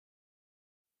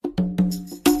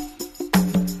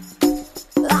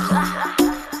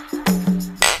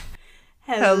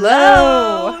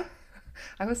Hello.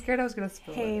 I was scared I was going to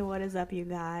spill it. Hey, what is up, you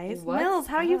guys? What's Mills,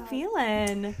 how are you up?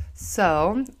 feeling?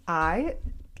 So, I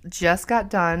just got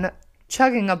done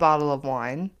chugging a bottle of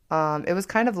wine. It was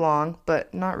kind of long,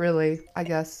 but not really, I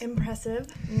guess. Impressive,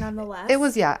 nonetheless. It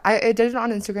was, yeah. I did it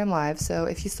on Instagram Live, so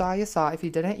if you saw, you saw. If you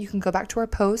didn't, you can go back to our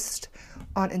post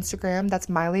on Instagram. That's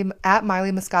at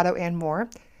Miley Moscato and more,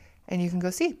 and you can go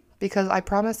see. Because I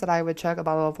promised that I would chug a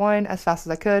bottle of wine as fast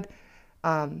as I could,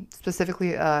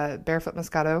 specifically Barefoot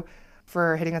Moscato,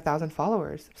 for hitting 1,000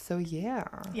 followers. So, yeah.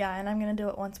 Yeah, and I'm going to do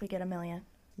it once we get 1 million.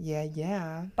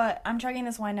 Yeah. But I'm chugging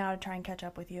this wine now to try and catch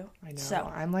up with you. I know.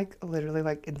 So, I'm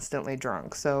literally instantly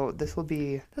drunk. So this will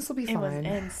be fine. it was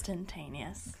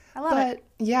instantaneous. I love it.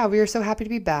 But yeah, we are so happy to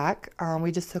be back.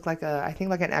 We just took I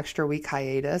think an extra week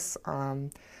hiatus.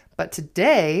 But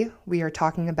today we are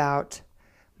talking about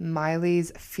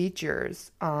Miley's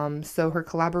features. So her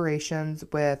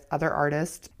collaborations with other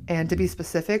artists. And to be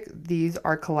specific, these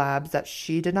are collabs that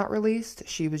she did not release.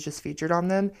 She was just featured on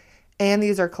them. And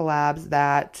these are collabs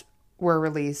that were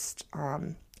released,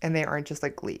 and they aren't just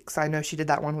leaks. I know she did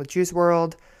that one with Juice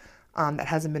WRLD that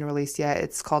hasn't been released yet.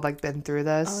 It's called Been Through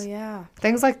This. Oh, yeah.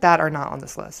 Things like that are not on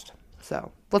this list.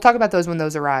 So we'll talk about those when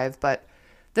those arrive. But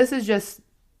this is just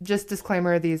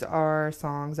disclaimer. These are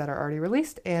songs that are already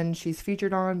released and she's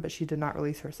featured on, but she did not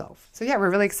release herself. So yeah, we're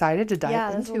really excited to dive into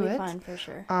it. Yeah, this will be fun for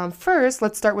sure. First,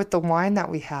 let's start with the wine that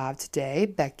we have today.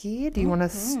 Becky, do you want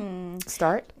to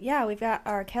start? Yeah, we've got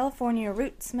our California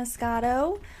Roots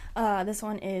Moscato. This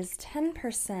one is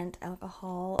 10%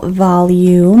 alcohol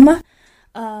volume.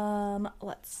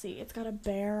 Let's see. It's got a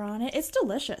bear on it. It's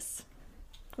delicious.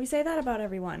 We say that about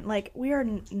everyone. We are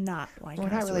not wine We're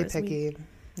not really connoisseurs. picky.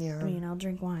 Yeah. I'll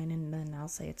drink wine and then I'll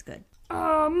say it's good.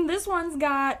 This one's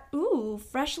got,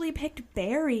 freshly picked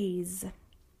berries.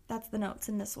 That's the notes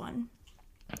in this one.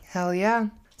 Hell yeah.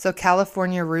 So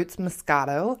California Roots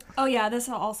Moscato. Oh yeah, this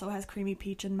also has creamy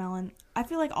peach and melon. I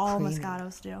feel like all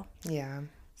Moscatos do. Yeah.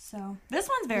 So this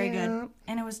one's very good.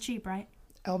 And it was cheap, right?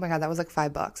 Oh my God, that was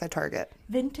 $5 at Target.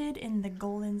 Vinted in the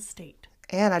Golden State.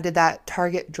 And I did that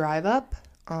Target drive up.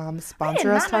 Sponsor us, I did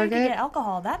not know you Target. could get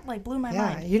alcohol. That blew my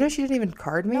mind. You know she didn't even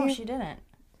card me? No, she didn't.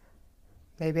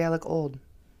 Maybe I look old.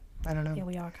 I don't know. Yeah,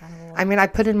 we are kind of old. I mean, I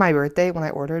put in my birthday when I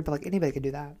ordered, but anybody could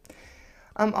do that.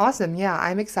 Awesome. Yeah,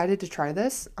 I'm excited to try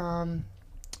this. I'm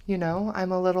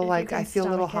a little I feel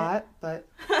a little hot, but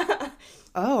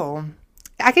oh,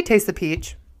 I could taste the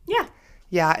peach. Yeah.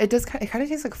 Yeah, it does. It kind of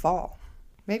tastes like fall.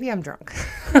 Maybe I'm drunk.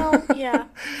 Well, yeah.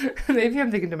 Maybe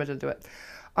I'm thinking too much into it.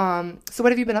 So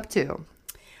what have you been up to?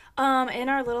 In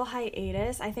our little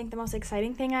hiatus, I think the most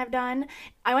exciting thing I've done,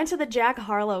 I went to the Jack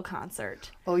Harlow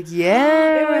concert. Oh,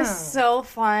 yeah. It was so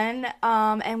fun.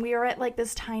 And we were at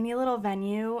this tiny little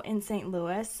venue in St.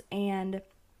 Louis, and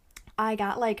I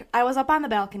got I was up on the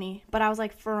balcony, but I was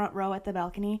front row at the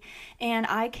balcony, and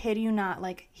I kid you not,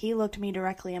 he looked me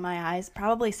directly in my eyes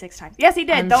probably 6 times. Yes, he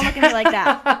did. Don't look at me like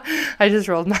that. I just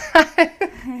rolled my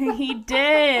eyes. He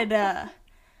did.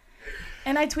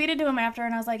 And I tweeted to him after,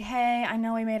 and I was like, hey, I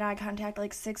know we made eye contact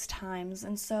 6 times,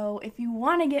 and so if you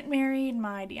want to get married,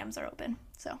 my DMs are open.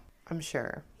 So I'm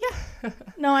sure. Yeah.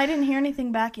 No, I didn't hear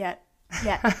anything back yet.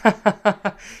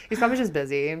 He's probably just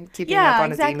busy keeping up on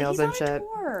his emails He's and on shit.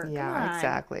 Tour. Yeah,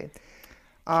 exactly.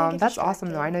 Can't get That's awesome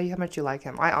distracted. though. I know how much you like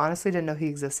him. I honestly didn't know he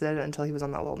existed until he was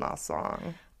on that Lil Nas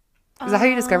song. Is that how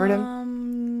you discovered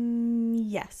him?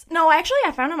 Yes. No, actually,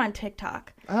 I found him on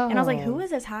TikTok. Oh. And I was like, who is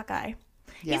this hot guy?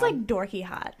 Yeah. He's dorky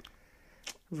hot.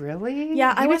 Really?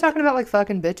 Yeah, I was talking about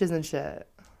fucking bitches and shit.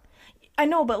 I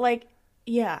know, but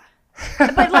yeah.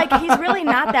 But he's really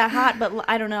not that hot, but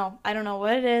I don't know. I don't know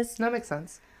what it is. That makes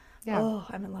sense. Yeah. Oh,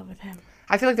 I'm in love with him.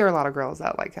 I feel like there are a lot of girls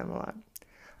that like him a lot.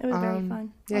 It was very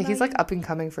fun. Yeah, What he's about you? up and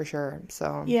coming for sure.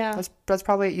 So Yeah. that's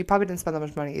probably, you probably didn't spend that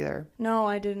much money either. No,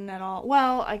 I didn't at all.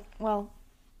 Well,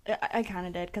 I kind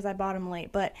of did because I bought him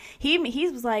late. But he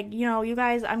was like, you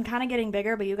guys, I'm kind of getting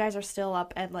bigger, but you guys are still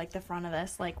up at the front of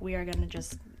this. We are gonna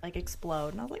just explode.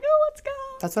 And I was like, oh, let's go.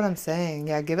 That's what I'm saying.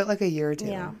 Yeah, give it a year or two.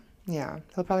 Yeah. Yeah,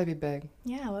 he'll probably be big.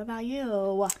 Yeah. What about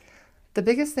you? The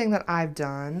biggest thing that I've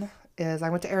done is I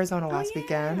went to Arizona last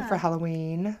weekend for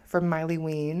Halloween for Miley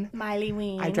Ween. Miley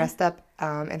Ween. I dressed up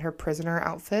in her prisoner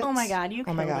outfit. Oh my God, you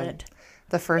killed it.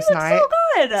 The first You look night. so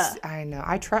good. I know.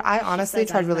 I honestly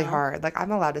says tried I really know. hard.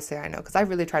 I'm allowed to say I know because I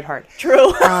really tried hard.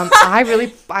 True.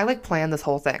 I planned this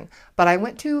whole thing. But I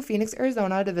went to Phoenix,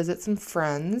 Arizona to visit some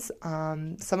friends.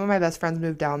 Some of my best friends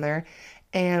moved down there.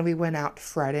 And we went out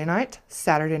Friday night,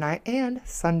 Saturday night, and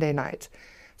Sunday night.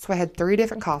 So I had 3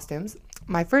 different costumes.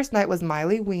 My first night was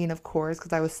Miley Ween, of course,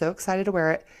 because I was so excited to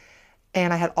wear it.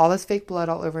 And I had all this fake blood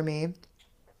all over me. And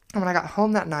when I got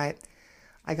home that night,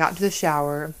 I got into the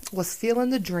shower, was feeling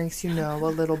the drinks, you know,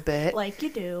 a little bit. Like you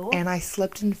do. And I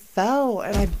slipped and fell,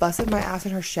 and I busted my ass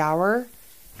in her shower,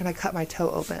 and I cut my toe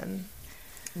open.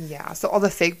 Yeah, so all the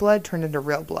fake blood turned into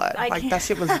real blood. That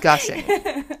shit was gushing.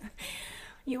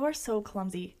 You are so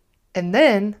clumsy. And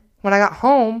then, when I got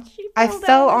home, I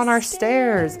fell on our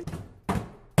stairs.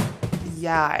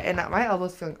 Yeah, and my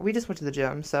elbow's feeling... We just went to the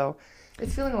gym, so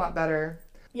it's feeling a lot better.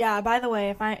 Yeah, by the way,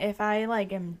 if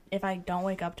I don't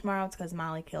wake up tomorrow, it's because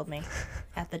Molly killed me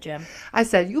at the gym. I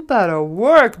said, you better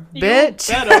work, bitch.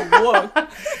 You better work.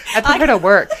 I put her to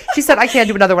work. She said, I can't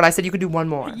do another one. I said, you can do one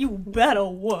more. You better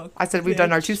work. I said, we've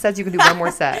done our 2 sets. You can do one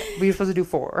more set. We were supposed to do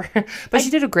 4. But she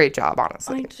did a great job,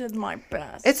 honestly. I did my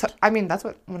best. That's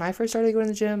what, when I first started going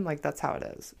to the gym, like, that's how it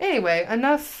is. Anyway,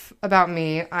 enough about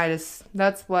me.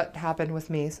 That's what happened with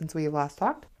me since we last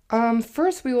talked.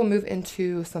 First, we will move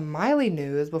into some Miley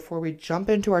news before we jump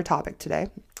into our topic today.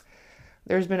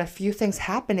 There's been a few things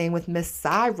happening with Miss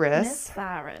Cyrus. Miss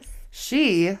Cyrus.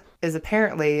 She is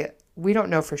apparently, we don't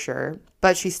know for sure,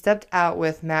 but she stepped out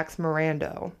with Max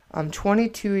Mirando,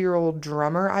 22-year-old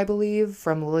drummer, I believe,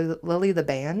 from Lily the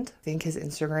Band. I think his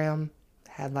Instagram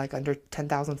had like under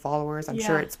 10,000 followers. I'm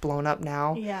sure it's blown up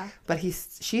now. Yeah. But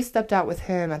she stepped out with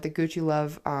him at the Gucci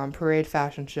Love Parade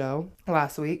fashion show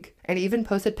last week, and even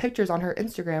posted pictures on her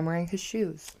Instagram wearing his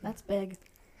shoes. That's big.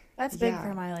 That's big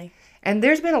for Miley. And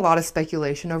there's been a lot of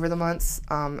speculation over the months,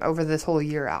 over this whole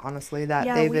year, honestly, that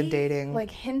they've been dating. Like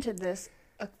hinted this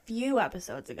a few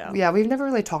episodes ago. Yeah, we've never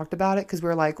really talked about it because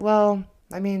we're like, well,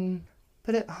 I mean,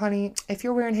 honey, if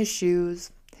you're wearing his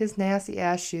shoes, his nasty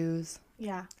ass shoes.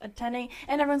 Yeah, attending,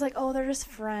 and everyone's like, oh, they're just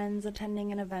friends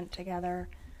attending an event together.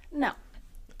 No.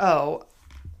 Oh.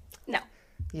 No.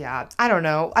 Yeah, I don't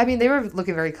know. I mean, they were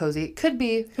looking very cozy. Could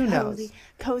be. Who knows?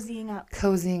 Cozying up.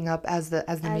 Cozying up, as the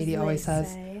media always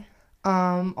says.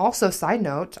 Also, side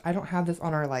note, I don't have this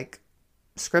on our, like,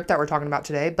 script that we're talking about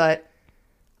today, but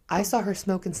I saw her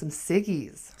smoking some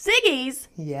ciggies. Ciggies?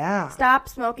 Yeah. Stop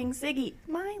smoking ciggy.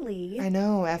 Miley. I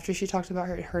know, after she talked about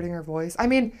her hurting her voice. I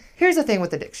mean, here's the thing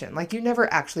with addiction. Like, you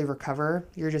never actually recover.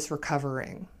 You're just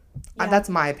recovering. Yeah. That's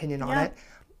my opinion on it.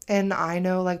 And I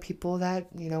know, like, people that,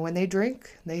 you know, when they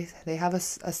drink, they have a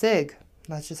cig.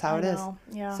 That's just how it is.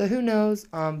 Yeah. So who knows?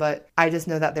 But I just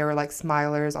know that there were, like,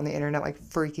 smilers on the internet, like,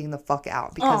 freaking the fuck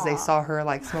out because they saw her,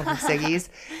 like, smoking ciggies.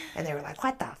 And they were like,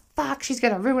 what the fuck? She's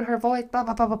going to ruin her voice, blah,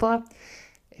 blah, blah, blah, blah.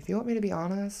 If you want me to be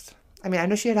honest, I mean, I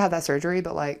know she had that surgery,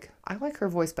 but, like, I like her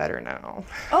voice better now.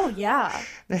 Oh, yeah.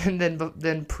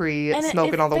 than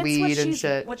pre-smoking all the weed and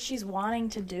shit. What she's wanting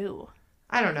to do.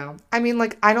 I don't know. I mean,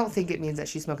 like, I don't think it means that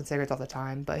she's smoking cigarettes all the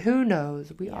time, but who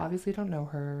knows? We obviously don't know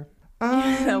her.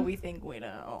 We think we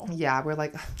know. Yeah, we're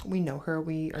like, we know her.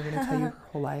 We are going to tell you her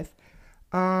whole life.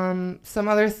 Some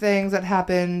other things that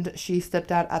happened. She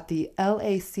stepped out at the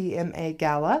LACMA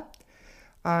gala.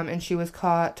 And she was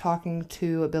caught talking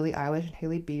to Billie Eilish and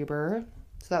Hailey Bieber.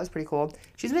 So that was pretty cool.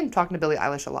 She's been talking to Billie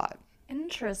Eilish a lot.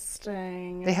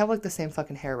 Interesting. They have, like, the same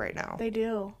fucking hair right now. They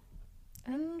do.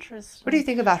 Interesting. What do you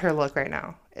think about her look right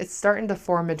now? It's starting to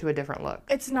form into a different look.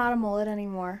 It's not a mullet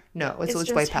anymore. No, it's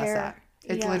way past hair. that.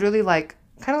 It's literally like,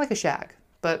 kind of like a shag,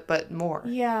 but more.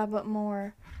 Yeah, but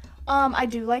more. I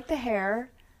do like the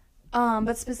hair.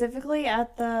 But specifically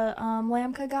at the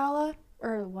Lamka Gala,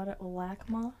 or what,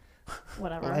 LACMA?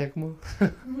 Whatever. LACMA.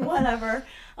 Whatever.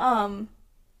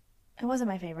 It wasn't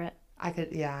my favorite.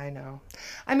 I know.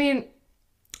 I mean,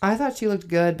 I thought she looked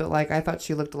good, but, like, I thought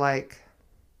she looked like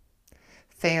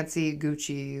fancy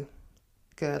Gucci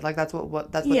good. Like, that's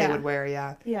what they would wear,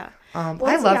 yeah. Yeah. I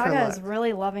love her look. Is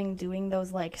really loving doing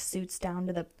those, like, suits down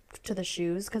to the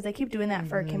shoes, because they keep doing that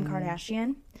for Kim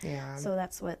Kardashian. Yeah. So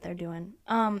that's what they're doing.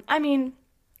 I mean,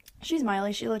 she's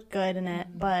Miley. She looked good in it,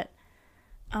 but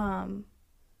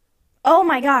oh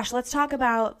my gosh, let's talk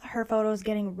about her photos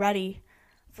getting ready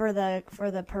for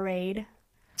the parade.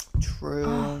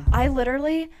 True.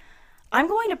 I'm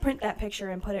going to print that picture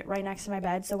and put it right next to my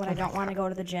bed, so when I don't want to go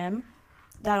to the gym,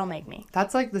 that'll make me.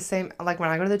 That's like the same, like, when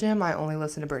I go to the gym, I only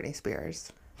listen to Britney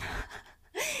Spears.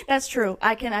 That's true.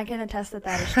 I can attest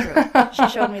that is true. She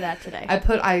showed me that today.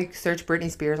 I search Britney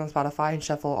Spears on Spotify and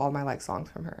shuffle all my, like, songs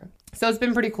from her. So it's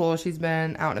been pretty cool. She's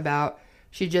been out and about.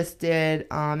 She just did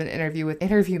an interview with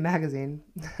Interview Magazine.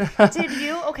 Did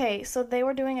you? Okay, so they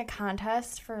were doing a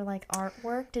contest for, like,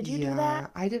 artwork. Did you do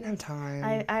that? I didn't have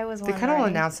time. I was wondering. They kind of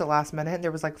announced it last minute, and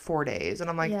there was, like, 4 days. And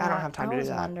I'm like, I don't have time to do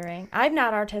that. I was wondering. I'm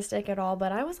not artistic at all,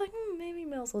 but I was like, maybe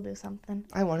Mills will do something.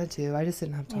 I wanted to. I just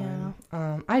didn't have time.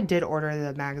 Yeah. I did order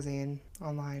the magazine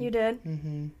online. You did?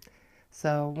 Mm-hmm.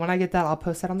 So when I get that, I'll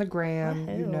post that on the gram.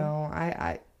 Woohoo. You know,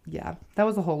 yeah, that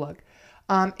was the whole look.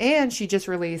 And she just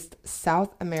released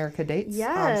South America dates. So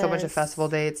a bunch of Yes. festival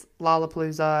dates.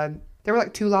 Lollapalooza. There were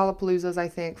like 2 Lollapaloozas, I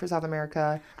think, for South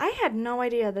America. I had no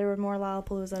idea there were more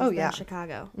Lollapaloozas Oh, than yeah.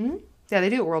 Chicago. Yeah, they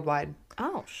do it worldwide.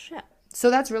 Oh, shit. So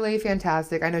that's really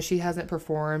fantastic. I know she hasn't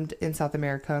performed in South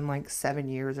America in like 7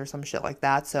 years or some shit like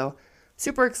that. So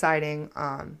super exciting.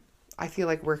 I feel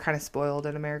like we're kind of spoiled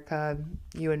in America,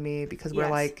 you and me, because we're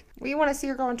Yes. like, we want to see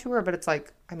her go on tour, but it's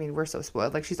like, I mean, we're so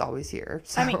spoiled. Like, she's always here.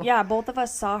 So. I mean, yeah, both of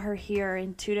us saw her here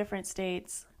in 2 different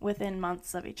states within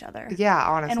months of each other. Yeah,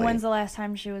 honestly. And when's the last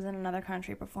time she was in another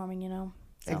country performing, you know?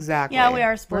 So, Exactly. Yeah, we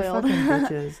are We're spoiled. fucking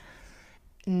bitches.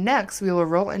 Next, we will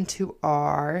roll into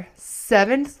our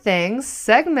 7 Things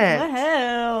segment.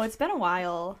 Woohoo! It's been a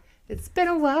while. It's been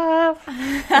a while.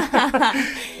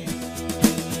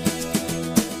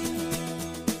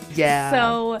 Yeah.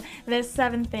 So this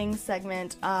 7 Things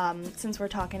segment, since we're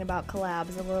talking about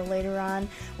collabs a little later on,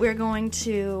 we're going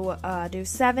to do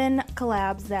 7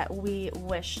 collabs that we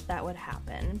wish that would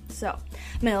happen. So,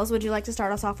 Mills, would you like to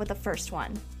start us off with the first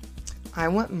one? I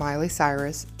want Miley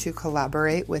Cyrus to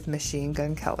collaborate with Machine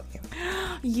Gun Kelly.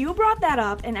 You brought that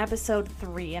up in episode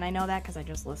 3, and I know that because I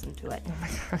just listened to it. Oh my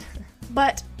god.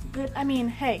 But, I mean,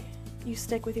 hey, you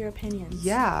stick with your opinions.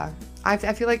 Yeah. I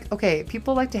feel like, okay,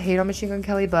 people like to hate on Machine Gun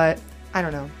Kelly, but I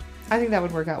don't know. I think that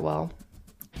would work out well.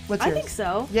 What's I yours? think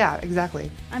so. Yeah, exactly.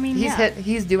 I mean,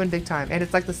 He's doing big time. And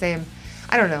it's like the same,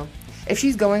 I don't know. If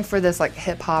she's going for this like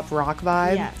hip hop rock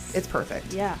vibe, Yes. it's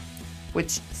perfect. Yeah. Which,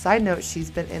 side note,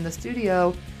 she's been in the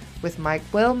studio with Mike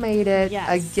Will Made It.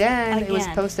 Yes. Again, it was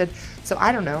Again. posted. So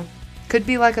I don't know. Could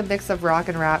be like a mix of rock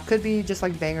and rap. Could be just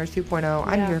like Bangers 2.0.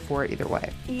 I'm Yeah. here for it either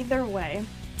way. Either way.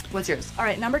 What's yours? All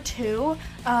right, number 2,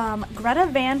 Greta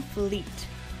Van Fleet.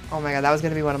 Oh my god, that was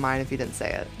going to be one of mine if you didn't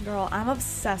say it. Girl, I'm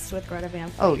obsessed with Greta Van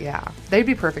Fleet. Oh yeah. They'd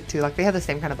be perfect too. Like they have the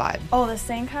same kind of vibe. Oh, the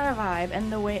same kind of vibe,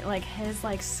 and the way like his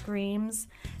like screams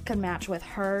could match with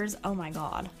hers. Oh my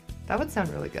god, That would sound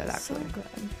really good so actually.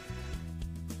 good.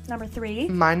 Number 3.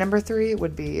 My number 3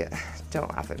 would be,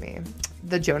 don't laugh at me,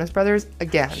 the Jonas Brothers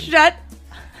again. Shut.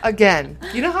 Again.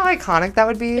 You know how iconic that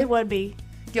would be? It would be.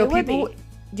 Yo, it would people. be.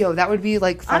 Yo, that would be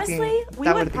like fucking. Honestly, we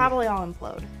that would be- probably all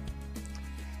implode.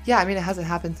 Yeah, I mean it hasn't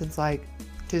happened since like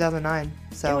 2009.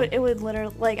 So It would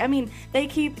literally like. I mean, they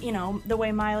keep the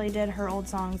way Miley did her old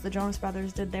songs. The Jonas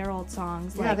Brothers did their old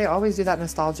songs. yeah, Like, they always do that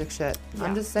nostalgic shit. Yeah.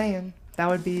 I'm just saying that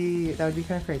would be kind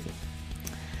of crazy.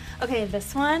 okay,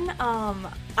 this one.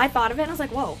 I thought of it and I was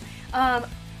like, whoa.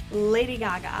 Lady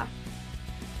Gaga.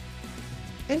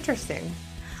 Interesting.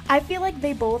 I feel like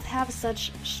they both have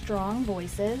such strong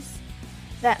voices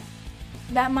that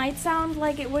might sound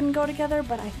like it wouldn't go together,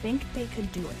 but I think they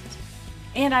could do it.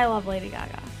 And I love Lady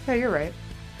Gaga. Yeah, you're right.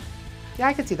 Yeah,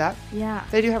 I could see that. Yeah.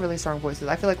 They do have really strong voices.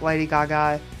 I feel like Lady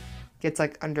Gaga gets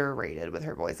like underrated with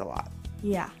her voice a lot.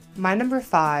 Yeah. My number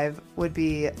 5 would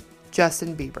be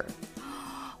Justin Bieber.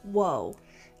 Whoa.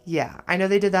 Yeah, I know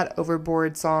they did that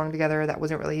Overboard song together that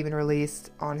wasn't really even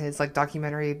released on his like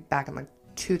documentary back in like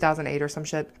 2008 or some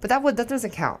shit. But that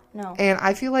doesn't count. No. And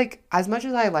I feel like as much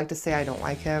as I like to say I don't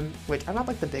like him, which I'm not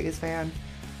like the biggest fan,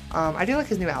 I do like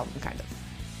his new album kind of.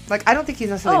 Like I don't think he's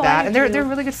necessarily Oh, I bad, do and too. they're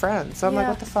really good friends. So I'm like, Yeah.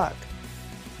 what the fuck?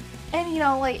 And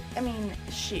like, I mean,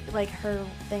 she like her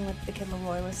thing with the Kid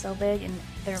Laroi was so big, and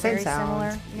they're Same very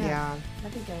sound. similar. Yeah.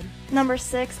 That'd be good. Number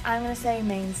 6, I'm gonna say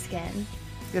Main Skin.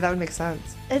 Yeah, that would make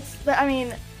sense. I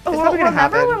mean, probably gonna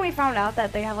remember happen. when we found out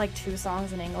that they have like 2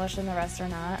 songs in English and the rest are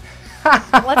not?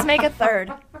 Let's make a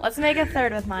third. Let's make a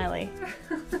third with Miley.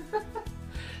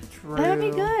 True. That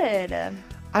would be good.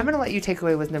 I'm gonna let you take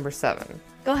away with number 7.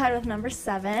 Go ahead with number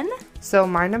 7. So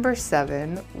my number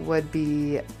 7 would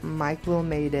be Mike Will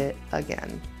Made It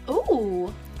again.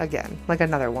 Ooh. Again, like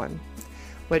another one,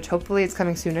 which hopefully it's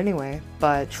coming soon anyway.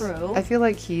 But True. I feel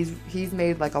like he's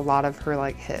made like a lot of her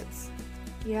like hits.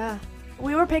 Yeah.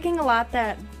 We were picking a lot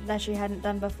that she hadn't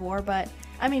done before, but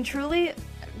I mean, truly,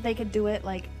 they could do it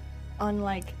like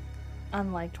unlike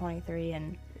 23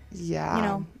 and Yeah, You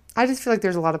know. I just feel like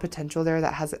there's a lot of potential there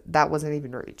that wasn't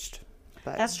even reached.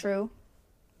 But that's true.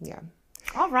 yeah,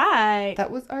 All right. that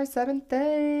was our 7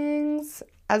 things.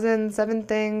 As in 7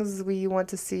 things we want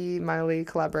to see Miley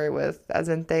collaborate with. As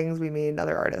in things we mean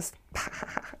other artists.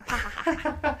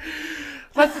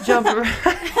 Let's jump.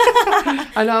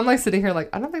 I know I'm like sitting here like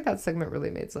I don't think that segment really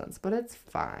made sense, but it's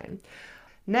fine.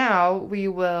 Now we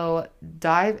will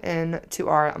dive into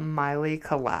our Miley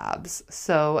collabs.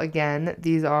 So again,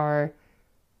 these are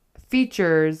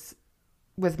features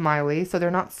with Miley. So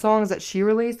they're not songs that she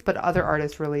released, but other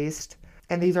artists released.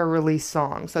 And these are released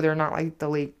songs. So they're not like the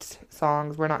leaked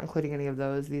songs. We're not including any of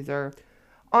those. These are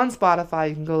on Spotify.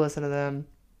 You can go listen to them.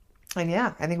 And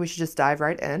yeah, I think we should just dive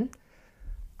right in.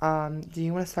 Do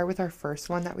you want to start with our first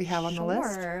one that we have on the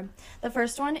list? Sure. The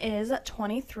first one is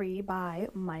 23 by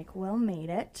Mike Will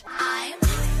Made It. I'm in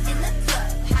the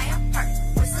club, high up park,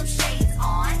 with some shades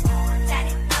on.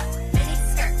 Tatted up, mini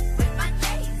skirt, with my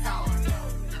J's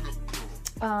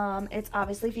on. It's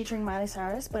obviously featuring Miley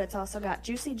Cyrus, but it's also got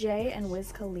Juicy J and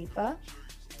Wiz Khalifa.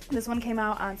 This one came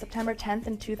out on September 10th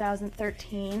in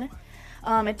 2013. It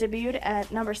debuted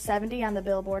at number 70 on the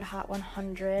Billboard Hot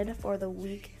 100 for the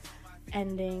week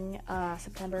ending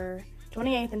September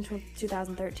 28th in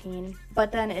 2013.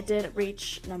 But then it did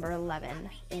reach number 11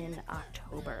 in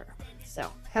October. So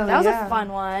Hell that was yeah. a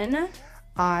fun one.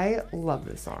 I love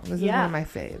this song. This is one Yeah. of my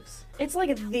faves. It's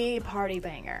like the party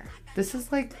banger. This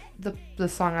is like the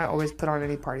song I always put on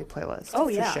any party playlist. Oh,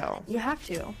 for yeah. show. You have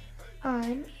to.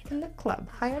 I'm in the club,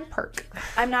 high on Park.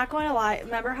 I'm not going to lie.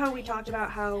 Remember how we talked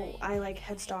about how I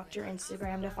had stalked your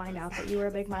Instagram to find out that you were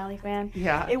a big Miley fan?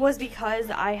 Yeah. It was because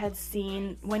I had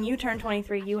seen when you turned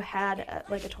 23, you had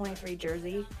a 23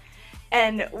 jersey,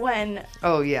 and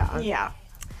Oh yeah. yeah,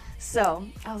 so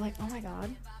I was like, oh my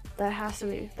god, that has to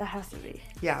be.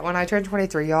 Yeah, when I turned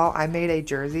 23, y'all, I made a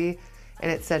jersey and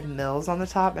it said Mills on the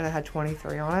top and it had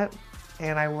 23 on it.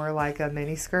 And I wore like a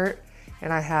mini skirt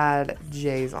and I had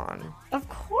J's on. Of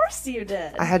course you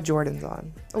did. I had Jordans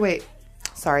on. Oh, wait.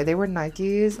 Sorry, they were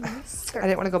Nikes. I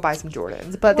didn't want to go buy some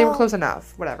Jordans, but they were Well- close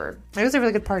enough. Whatever. It was a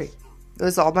really good party. It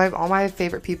was all my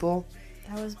favorite people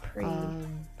That was pre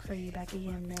Becky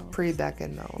and Mills. pre-Beck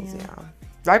and Mills, Yeah. yeah.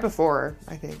 Right before,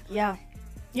 I think. Yeah.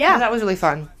 Yeah, Yeah. that was really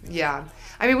fun. Yeah.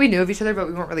 I mean, we knew of each other, but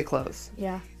we weren't really close.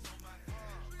 Yeah.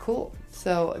 Cool.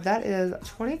 So that is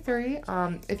 23.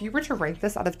 If you were to rank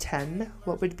this out of 10,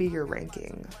 what would be your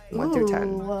ranking? 1 through 10.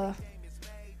 Ooh,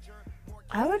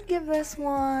 I would give this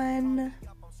one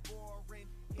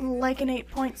like an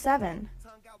 8.7.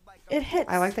 It hits.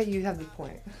 I like that you have the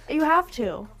point. You have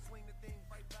to.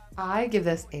 I give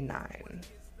this a 9.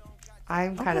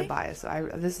 I'm kind of Okay. biased.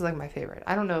 This is like my favorite.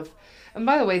 I don't know if. And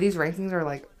by the way, these rankings are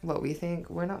like what we think.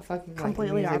 We're not fucking like,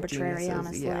 Completely music arbitrary, geniuses.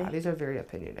 honestly. Yeah, these are very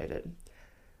opinionated.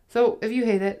 So if you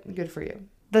hate it, good for you.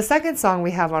 The second song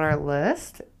we have on our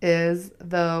list is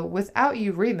the Without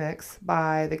You remix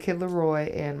by The Kid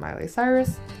Laroi and Miley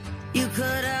Cyrus. You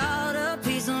cut out a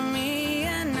piece of me,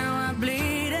 and now I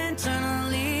bleed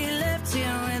internally. Left here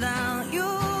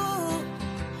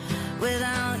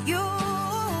without you,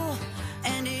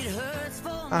 and it hurts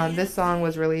for me. This song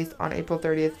was released on April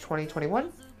 30th,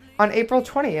 2021. On April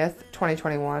 20th,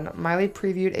 2021, Miley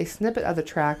previewed a snippet of the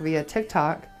track via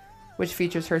TikTok, which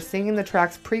features her singing the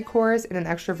track's pre-chorus in an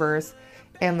extra verse,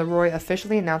 and Leroy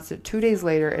officially announced it 2 days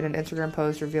later in an Instagram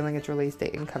post revealing its release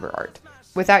date and cover art.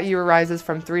 Without You rises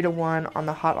from 3 to 1 on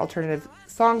the Hot Alternative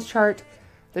Songs chart.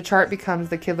 The chart becomes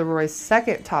the Kid Leroy's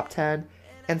second top 10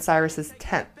 and Cyrus's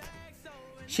 10th.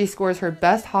 She scores her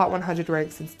best Hot 100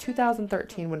 rank since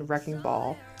 2013 when Wrecking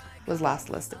Ball was last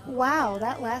listed. Wow,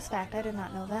 that last fact, I did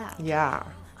not know that. Yeah.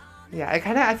 Yeah, I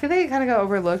feel like it kind of got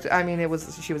overlooked. I mean,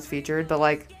 she was featured, but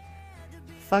like,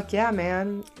 fuck yeah,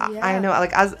 man. I Yeah. know,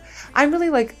 like,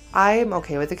 I'm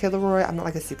okay with the Kid Laroi. I'm not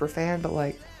like a super fan, but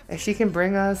like, if she can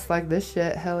bring us like this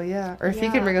shit, hell yeah. Or if he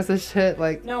Yeah. can bring us this shit,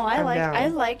 like, No, I'm down. I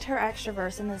liked her extra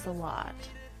verse in this a lot.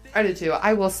 I did too.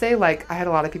 I will say, like, I had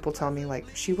a lot of people tell me like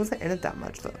she wasn't in it that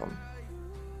much though.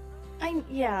 I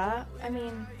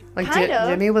mean, Like kind of.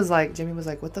 Jimmy was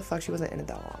like, what the fuck? She wasn't in it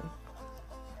that long.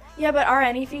 Yeah, but are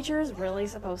any features really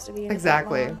supposed to be in it that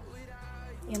Exactly. long?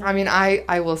 You know? I mean,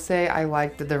 I will say I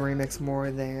liked the remix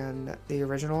more than the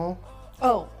original.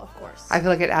 Oh, of course. I feel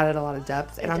like it added a lot of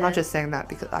depth, and It I'm not did. just saying that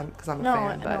because I'm a no,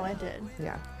 fan. But no, I did.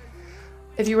 yeah,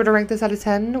 if you were to rank this out of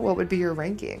 10, what would be your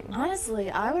ranking?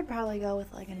 Honestly, I would probably go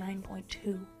with like a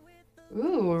 9.2.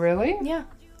 Ooh, really? Yeah,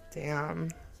 Damn.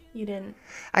 you didn't.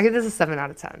 I give this a 7 out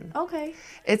of 10. Okay.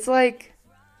 It's like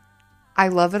I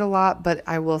love it a lot, but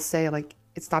I will say like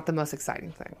it's not the most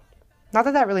exciting thing. Not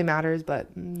that really matters, but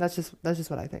that's just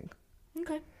what I think.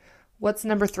 Okay. What's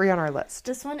number 3 on our list?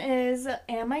 This one is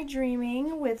Am I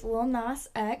Dreaming with Lil Nas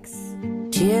X.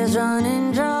 Tears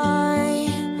running dry,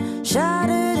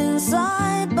 shattered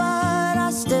inside, but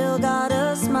I still got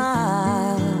a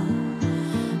smile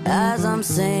as I'm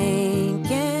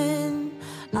sinking.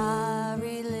 I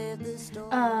relive the story.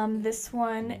 This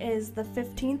one is the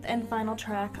 15th and final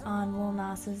track on Lil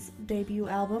Nas's debut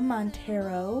album,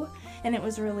 Montero, and it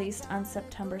was released on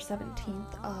September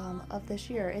 17th of this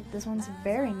year. This one's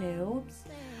very new.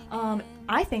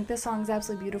 I think this song's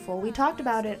absolutely beautiful. We talked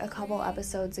about it a couple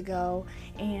episodes ago,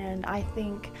 and I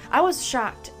think I was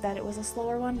shocked that it was a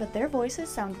slower one, but their voices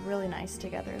sound really nice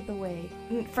together. The way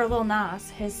for Lil Nas,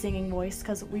 his singing voice,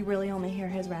 because we really only hear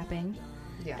his rapping.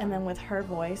 Yeah. And then with her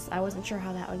voice, I wasn't sure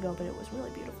how that would go, but it was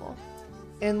really beautiful.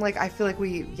 And like I feel like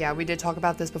we did talk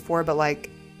about this before, but like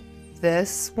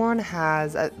this one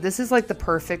has this is like the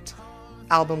perfect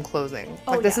album closing.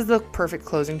 Like this is the perfect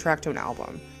closing track to an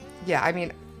album. Yeah, I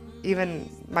mean, even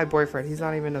my boyfriend, he's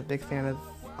not even a big fan of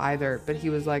either, but he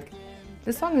was like,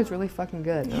 this song is really fucking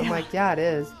good. And I'm like, yeah, it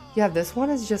is. Yeah, this one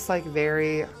is just like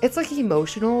it's like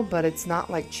emotional, but it's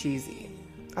not like cheesy.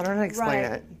 I don't know how to explain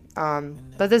it.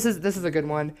 But this is a good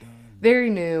one. Very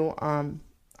new.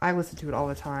 I listen to it all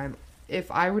the time. If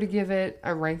I were to give it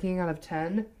a ranking out of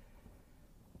 10,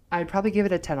 I'd probably give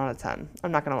it a 10 out of 10.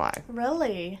 I'm not going to lie.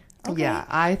 Really? Okay. Yeah,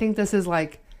 I think this is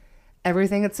like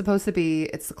everything it's supposed to be.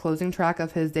 It's the closing track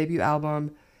of his debut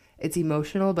album. It's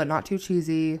emotional, but not too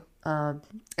cheesy. And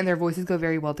their voices go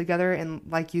very well together. And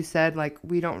like you said, like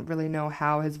we don't really know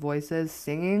how his voice is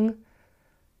singing.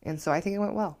 And so I think it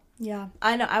went well. Yeah,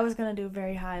 I know. I was going to do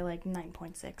very high, like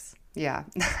 9.6. Yeah.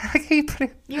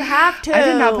 You have to. I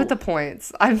did not put the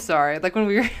points. I'm sorry. Like when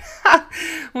we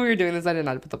were doing this, I did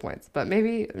not put the points. But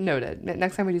maybe noted.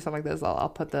 Next time we do something like this, I'll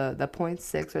put the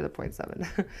 0.6 or the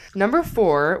 0.7. Number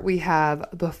 4, we have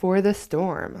Before the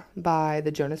Storm by the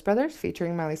Jonas Brothers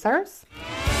featuring Miley Cyrus.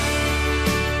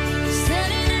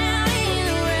 Standing out in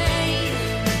the rain,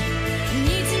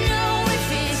 need to know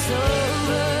if it's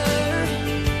over,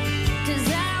 'cause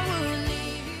I will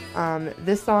leave you.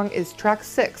 This song is track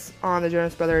 6 on the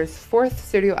Jonas Brothers' 4th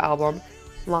studio album,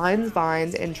 Lines,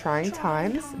 Vines, and Trying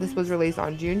Times. This was released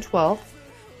on June 12th,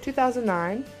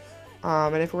 2009.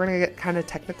 And if we're going to get kind of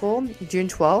technical, June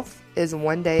 12th is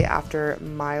one day after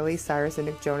Miley Cyrus and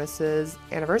Nick Jonas's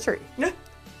anniversary.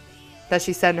 That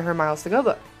she said in her Miles to Go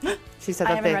book. She said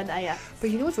I that haven't read that yet. But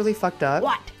you know what's really fucked up?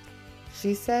 What?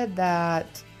 She said that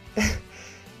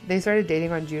they started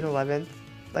dating on June 11th,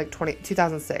 like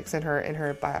 2006 in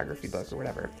her biography book or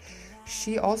whatever.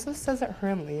 She also says that her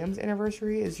and Liam's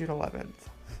anniversary is June 11th.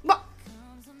 What?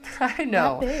 I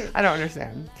know. That big. I don't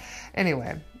understand.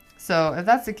 Anyway, so if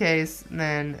that's the case,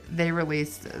 then they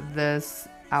released this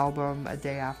album a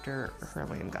day after her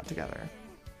and Liam got together.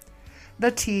 The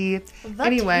tea.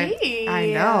 Anyway, tea. I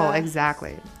know,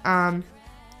 exactly.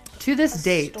 To this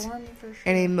date, Stormy for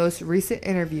sure. in a most recent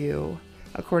interview,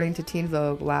 according to Teen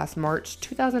Vogue, last March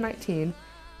 2019,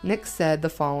 Nick said the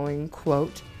following,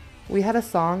 quote, "We had a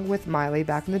song with Miley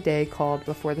back in the day called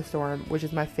Before the Storm, which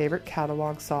is my favorite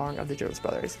catalog song of the Jonas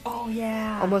Brothers." Oh,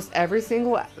 yeah. Almost every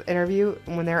single interview,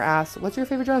 when they're asked, what's your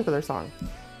favorite Jonas Brothers song?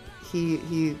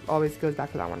 He always goes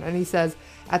back to that one. And he says,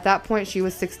 at that point, she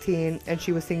was 16 and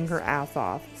she was singing her ass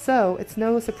off. So it's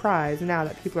no surprise now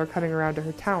that people are coming around to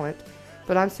her talent.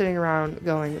 But I'm sitting around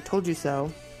going, told you so.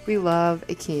 We love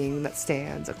a king that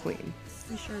stands a queen.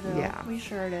 We sure do. Yeah. We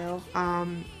sure do.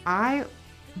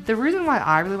 The reason why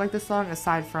I really like this song,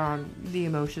 aside from the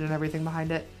emotion and everything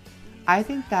behind it, I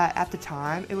think that at the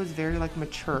time, it was very, like,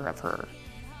 mature of her.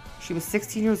 She was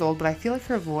 16 years old, but I feel like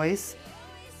her voice,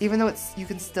 even though you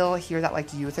can still hear that,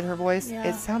 like, youth in her voice, Yeah.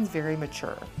 it sounds very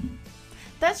mature.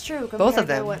 That's true. Both of compared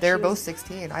to them. what They're she both was-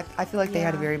 16. I feel like they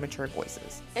had Yeah. very mature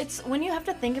voices. It's when you have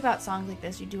to think about songs like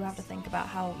this, you do have to think about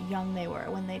how young they were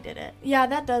when they did it. Yeah,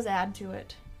 that does add to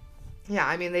it. Yeah,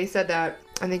 I mean, they said that,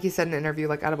 I think he said in an interview,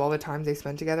 like, out of all the times they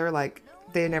spent together, like,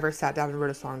 they never sat down and wrote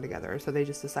a song together, so they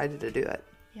just decided to do it.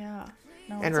 Yeah.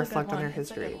 No, And it's a good reflect on one. their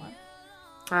It's a good history.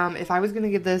 one. If I was going to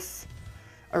give this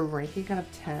a ranking out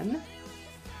of 10,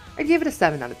 I'd give it a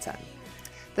 7 out of 10.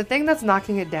 The thing that's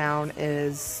knocking it down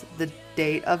is the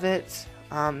date of it.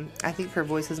 I think her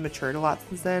voice has matured a lot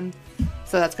since then,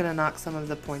 so that's going to knock some of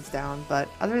the points down. But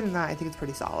other than that, I think it's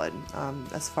pretty solid,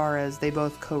 as far as they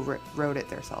both co-wrote it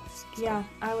themselves. So. Yeah,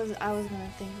 I was gonna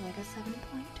think like a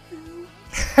 7.2.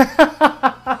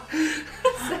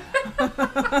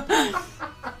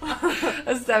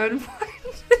 A 7.2.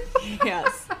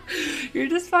 Yes. You're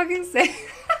just fucking saying.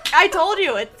 I told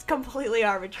you it's completely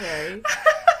arbitrary.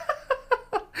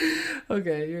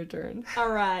 Okay, your turn.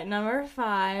 All right, number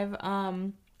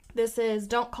 5. This is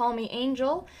 "Don't Call Me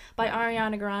Angel" by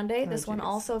Ariana Grande. This one jeez.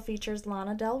 also features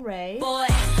Lana Del Rey. Boy,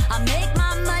 I make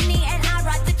my money and I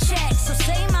write the check. So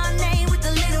say my name with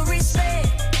a little respect.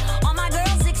 All my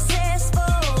girls successful,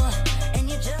 and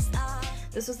you just are.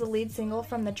 This was the lead single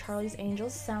from the Charlie's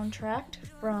Angels soundtrack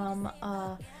from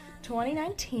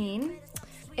 2019.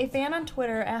 A fan on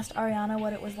Twitter asked Ariana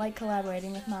what it was like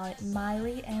collaborating with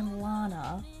Miley and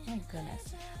Lana. My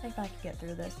goodness, I think I could get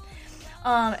through this.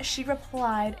 She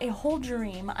replied, "A whole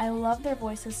dream. I love their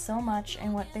voices so much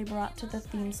and what they brought to the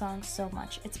theme song so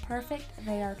much. It's perfect.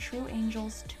 They are true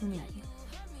angels to me."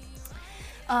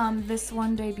 This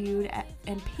one debuted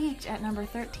and peaked at number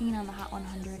 13 on the Hot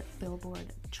 100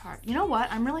 Billboard chart. You know what?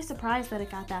 I'm really surprised that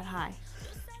it got that high.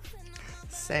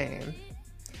 Same.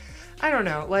 I don't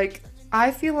know. Like,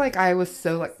 I feel like I was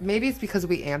so, like, maybe it's because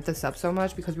we amped this up so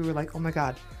much because we were like, oh my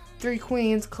God, 3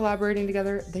 queens collaborating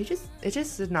together. It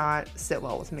just did not sit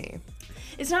well with me.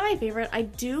 It's not my favorite. I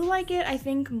do like it, I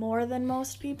think, more than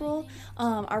most people.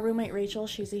 Our roommate Rachel,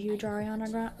 she's a huge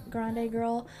Ariana Grande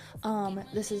girl.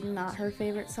 This is not her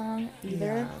favorite song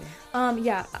either.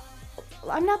 Yeah.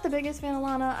 I'm not the biggest fan of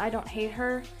Lana. I don't hate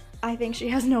her. I think she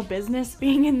has no business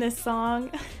being in this song.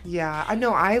 Yeah, I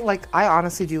know. I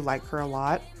honestly do like her a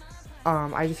lot.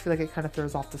 I just feel like it kind of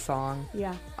throws off the song.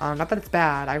 Yeah. Not that it's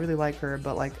bad. I really like her,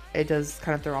 but like it does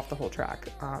kind of throw off the whole track.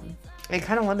 It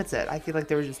kind of limits it. I feel like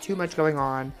there was just too much going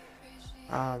on.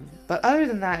 But other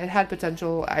than that, it had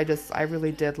potential. I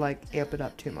really did like amp it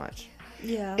up too much.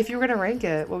 Yeah. If you were gonna rank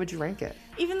it, what would you rank it?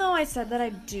 Even though I said that I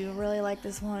do really like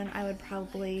this one, I would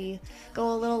probably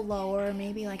go a little lower,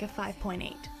 maybe like a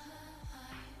 5.8.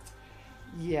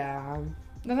 Yeah,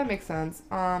 no, that makes sense.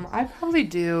 I'd probably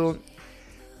do.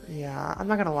 Yeah, I'm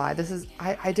not gonna lie.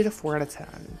 I did a 4 out of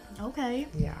 10. Okay.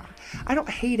 Yeah, I don't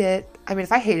hate it. I mean,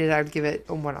 if I hated it, I'd give it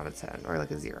a 1 out of 10 or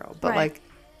like a 0. But Right. like,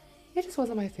 it just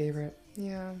wasn't my favorite.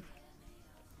 Yeah.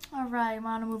 All right, I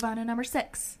want to move on to number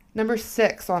 6. Number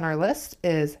 6 on our list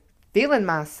is "Feeling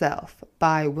Myself"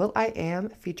 by will.i.am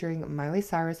featuring Miley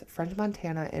Cyrus, French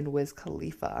Montana, and Wiz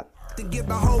Khalifa. To get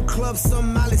my whole club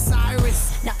some Miley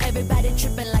Cyrus. Now everybody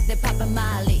tripping like they poppin'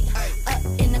 Molly. Up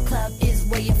in the club is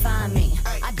where you find me.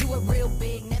 I do it real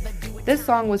big, never do it. This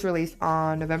song was released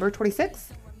on November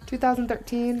 26,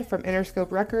 2013 from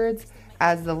Interscope Records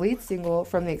as the lead single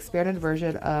from the expanded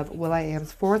version of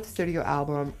will.i.am's 4th studio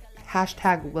album,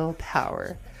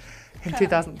 #Willpower, in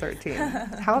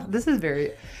 2013. This is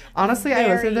very... Honestly, I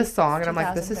listened to this song and I'm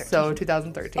like, this is so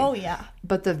 2013. Oh, yeah.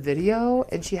 But the video,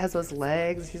 and she has those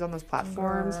legs, she's on those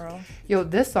platforms. Girl. Yo,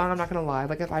 this song, I'm not gonna lie,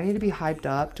 like if I need to be hyped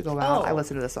up to go out, Oh. I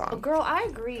listen to this song. Girl, I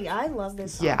agree. I love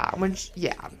this song. Yeah,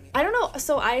 I don't know.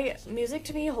 So music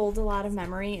to me holds a lot of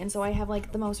memory, and so I have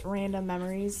like the most random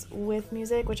memories with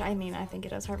music, which I mean, I think it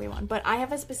does for everyone. But I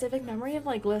have a specific memory of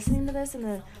like listening to this in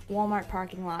the Walmart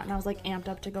parking lot, and I was like amped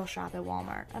up to go shop at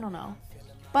Walmart. I don't know.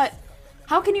 But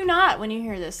how can you not when you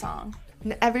hear this song?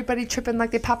 And everybody tripping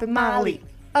like they popping Molly.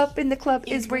 Up in the club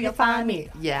is where you'll find me.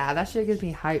 Yeah, that shit gets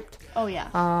me hyped. Oh, yeah.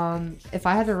 If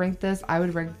I had to rank this, I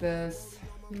would rank this.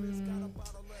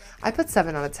 I put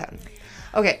 7 out of 10.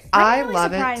 Okay, I I'm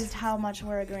love really surprised it. how much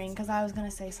we're agreeing, because I was going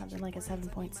to say something like a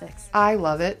 7.6. I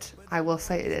love it. I will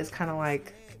say it is kind of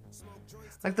like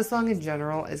the song in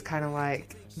general is kind of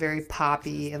like very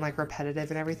poppy and like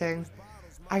repetitive and everything.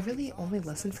 I really only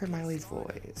listen for Miley's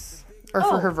voice or for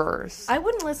Oh, her verse. I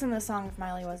wouldn't listen to the song if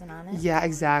Miley wasn't on it. Yeah,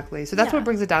 exactly. So that's Yeah. what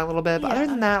brings it down a little bit. But other Yeah.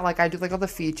 than that, like I do like all the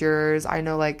features. I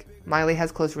know like Miley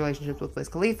has close relationships with Wiz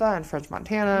Khalifa and French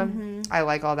Montana. Mm-hmm. I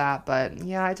like all that, but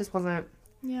yeah, it just wasn't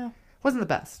Yeah. the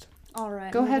best. All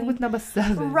right. Go ahead moving with number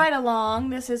 7. Right along,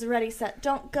 this is Ready, Set,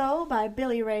 Don't Go by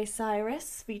Billy Ray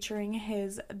Cyrus featuring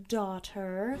his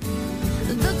daughter.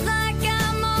 Looks like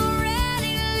I'm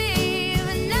already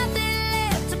leaving, nothing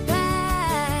left to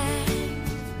pack.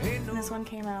 And this one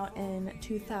came out in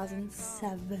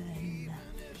 2007.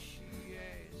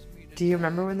 Do you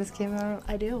remember when this came out?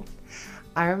 I do.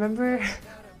 I remember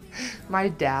my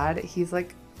dad, he's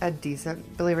like a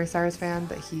decent Billy Ray Cyrus fan,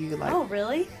 but he like Oh,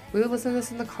 really? we would listen to this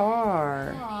in the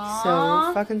car. Aw.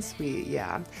 So fucking sweet,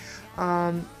 yeah.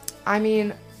 I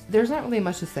mean, there's not really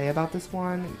much to say about this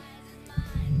one.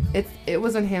 It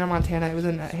was in Hannah Montana. It was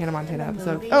in a Hannah Montana The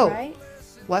episode. movie, Oh, right?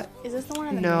 what? Is this the one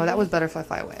in the No, movie? that was Butterfly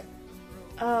Fly Away.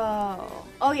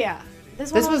 Oh, yeah.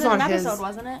 This This one was was, on an his- episode,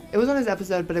 wasn't it? It was on his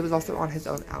episode, but it was also on his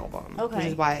own album, which Okay.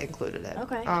 is why I included it.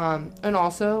 Okay. And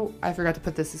also, I forgot to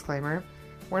put this disclaimer: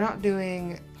 we're not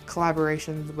doing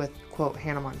collaborations with quote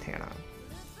Hannah Montana.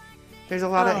 There's a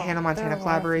lot of Oh, Hannah Montana there are a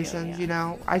lot of collaborations, yeah. you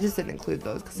know. I just didn't include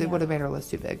those because it Yeah. would have made our list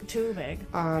too big. Too big.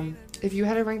 If you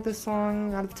had to rank this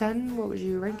song out of 10, what would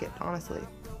you rank it? Honestly,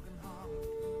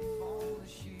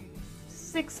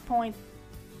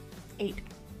 6.8.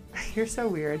 you're so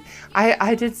weird.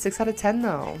 I did 6 out of 10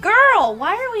 though. Girl,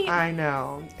 why are we... I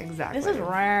know exactly. This is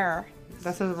rare.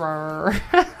 This is rare.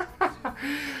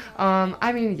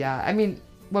 I mean, yeah. I mean,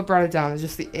 what brought it down is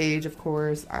just the age, of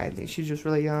course. I think she's just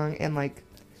really young and like,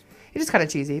 it's just kind of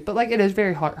cheesy, but like it is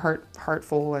very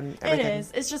heartful and everything. It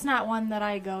is. It's just not one that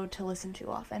I go to listen to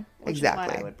often. Which is Exactly.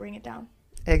 why I would bring it down.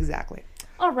 Exactly.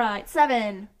 All right,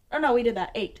 7. Oh, no, we did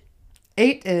that. 8.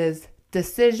 8 is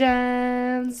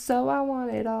Decisions. So I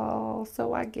want it all.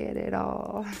 So I get it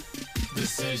all.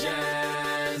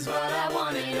 Decisions, but I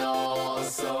want it all,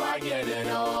 so I get it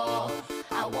all.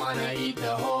 I wanna eat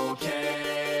the whole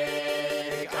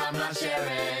cake. I'm not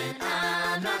sharing.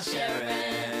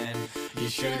 You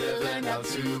should have learned how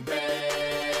to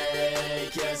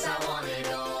bake. Yes, I want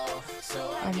it all.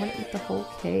 So I want to eat the whole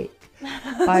cake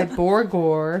by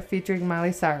Borgore featuring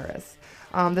Miley Cyrus.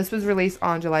 This was released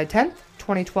on July 10th,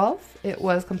 2012. It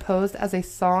was composed as a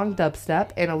song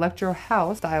dubstep and electro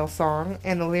house style song,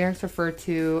 and the lyrics refer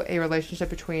to a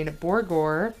relationship between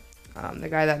Borgore, the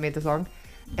guy that made the song,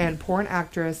 and porn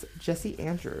actress Jessie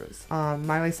Andrews.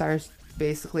 Miley Cyrus,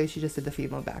 basically, she just did the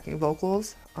female backing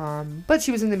vocals, but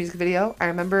she was in the music video. I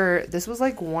remember this was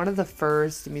like one of the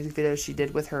first music videos she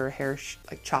did with her hair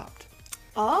like chopped.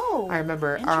 Oh. I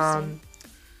remember. Interesting.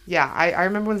 Yeah, I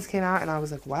remember when this came out, and I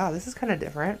was like, wow, this is kind of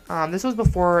different. This was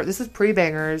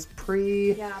pre-bangers,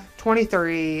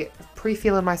 pre-23,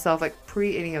 pre-feeling myself, like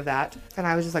pre any of that. And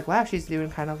I was just like, wow, she's doing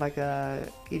kind of like a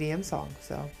EDM song.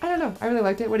 So, I don't know. I really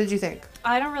liked it. What did you think?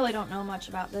 I don't know much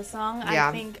about this song. Yeah.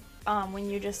 I think when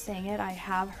you just sang it, I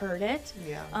have heard it.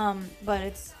 Yeah. But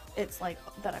it's like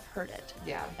that I've heard it.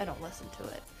 Yeah. I don't listen to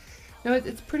it. No,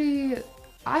 it's pretty...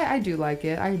 I do like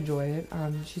it. I enjoy it.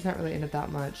 She's not really in it that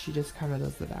much. She just kind of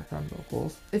does the background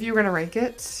vocals. If you were going to rank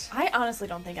it... I honestly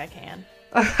don't think I can.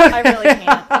 I really can't.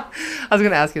 I was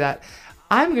going to ask you that.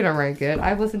 I'm going to rank it.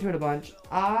 I've listened to it a bunch.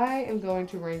 I am going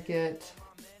to rank it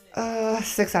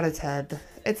 6 out of 10.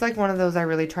 It's like one of those I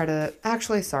really try to...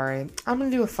 Actually, sorry. I'm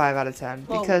going to do a 5 out of 10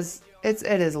 Whoa. because it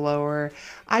is lower.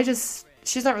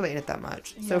 She's not really in it that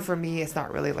much. So for me, it's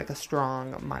not really like a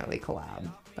strong Miley collab.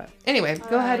 But anyway,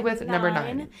 go ahead with number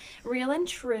 9. Real and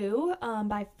True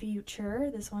by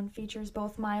Future. This one features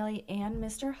both Miley and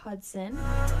Mr. Hudson.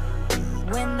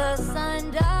 When the sun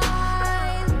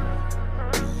dies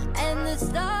and the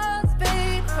stars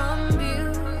fade from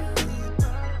view,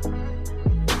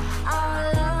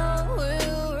 our love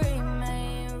will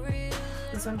remain real.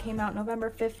 This one came out November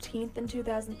 15th in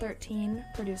 2013,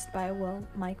 produced by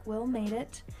Mike Will Made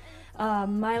It.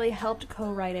 Miley helped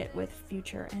co-write it with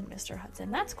Future and Mr. Hudson.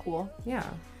 That's cool. Yeah.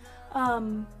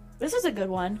 This is a good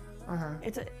one. Uh-huh.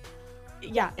 It's a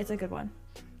good one.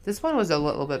 This one was a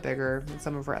little bit bigger than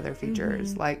some of her other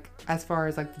features, like as far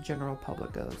as like the general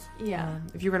public goes. Yeah.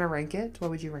 If you were gonna rank it,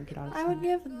 what would you rank it on? I would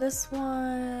give this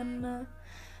one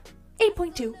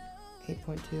 8.2.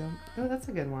 8.2. Oh, that's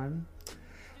a good one.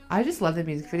 I just love the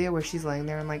music video where she's laying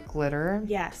there in like glitter.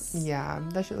 Yes. Yeah,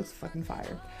 that shit looks fucking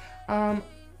fire.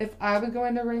 If I was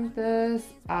going to rank this,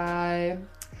 I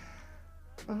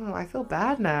feel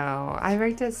bad now. I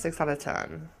ranked it 6 out of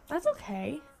 10. That's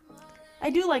okay.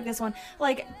 I do like this one.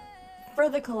 Like, for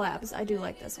the collabs, I do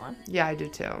like this one. Yeah, I do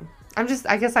too. I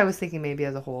guess I was thinking maybe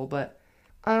as a whole, but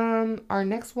our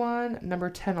next one, number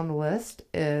 10 on the list,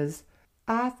 is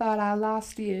I Thought I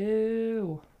Lost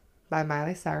You by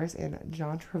Miley Cyrus and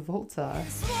John Travolta.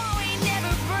 Swore we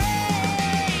never break.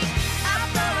 I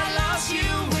thought I lost you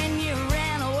when you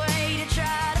ran away to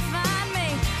try to find me.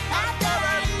 I thought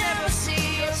I'd never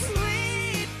see your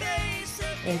sweet face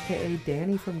again. AKA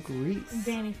Danny from Greece.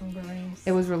 Danny from Greece.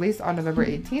 It was released on November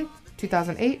 18th,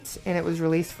 2008, and it was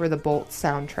released for the Bolt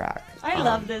soundtrack. I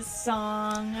love this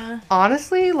song.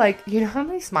 Honestly, like, you know how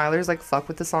many Smilers like fuck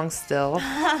with the song still?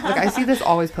 Like, I see this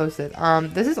always posted.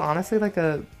 This is honestly like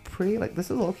a pretty, like, this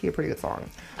is low-key a pretty good song.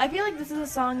 I feel like this is a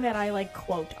song that I like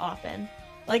quote often.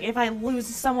 Like if I lose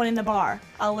someone in the bar,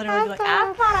 I'll literally be like,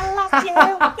 I thought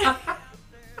I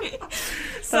loved you.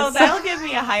 So that'll give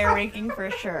me a higher ranking for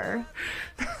sure.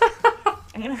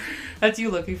 I'm gonna... That's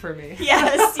you looking for me.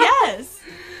 Yes, yes.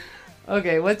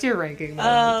 Okay, what's your ranking?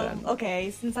 Then?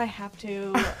 Okay, since I have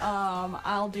to,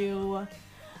 I'll do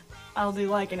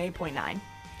like an 8.9.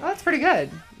 Oh, that's pretty good.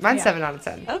 Mine's Yeah. 7 out of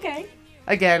 10. Okay.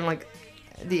 Again, like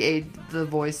the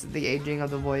aging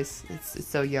of the voice, it's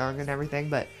so young and everything,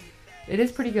 but it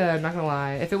is pretty good. I'm not gonna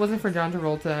lie. If it wasn't for John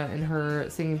Travolta and her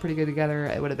singing pretty good together,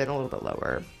 it would have been a little bit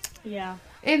lower. Yeah.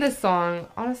 And this song,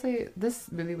 honestly,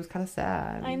 this movie was kind of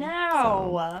sad. I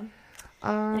know.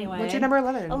 Anyway, what's your number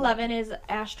 11? 11 is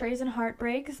Ashtrays and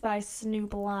Heartbreaks by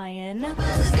Snoop Lion.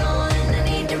 What's going? I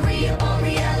need to re-up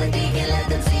reality. Can't let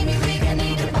them see me weak. I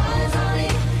need to pause on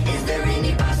it. Is there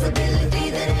any possibility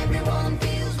that everyone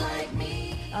feels like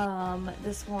me?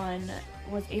 This one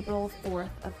was April 4th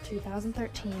of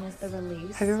 2013 is the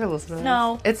release. Have you ever listened to this?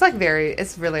 No. It's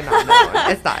it's really not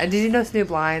known. It's not. And did you know Snoop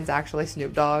Lion's actually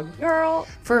Snoop Dogg? Girl,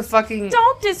 For fucking...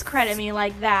 don't discredit me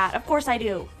like that. Of course I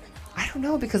do. I don't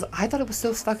know, because I thought it was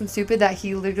so fucking stupid that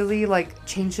he literally, like,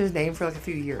 changed his name for, like, a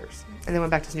few years. And then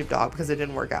went back to Snoop Dogg because it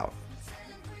didn't work out.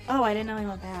 Oh, I didn't know he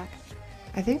went back.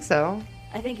 I think so.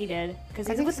 I think he did. Because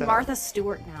I he's think with so. Martha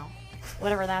Stewart now.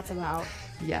 Whatever that's about.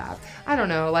 Yeah. I don't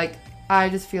know. Like, I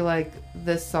just feel like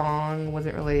this song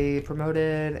wasn't really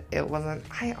promoted. It wasn't...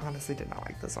 I honestly did not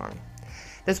like the song.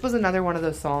 This was another one of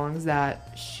those songs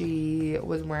that she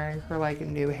was wearing her like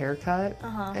new haircut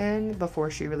in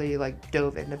before she really like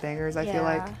dove into bangers. I feel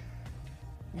like.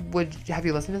 Have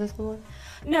you listened to this before?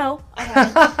 No, I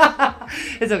haven't.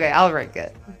 It's okay. I'll rank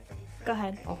it. Go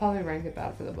ahead. I'll probably rank it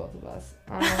bad for the both of us.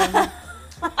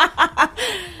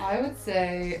 I would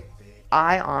say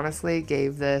I honestly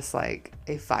gave this like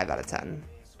a 5 out of 10.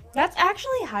 That's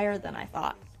actually higher than I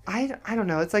thought. I don't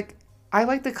know. It's like I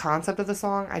like the concept of the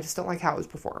song. I just don't like how it was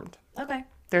performed. Okay.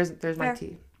 There's my Fair.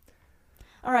 tea.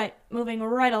 All right, moving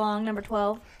right along. Number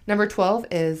 12. Number 12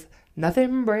 is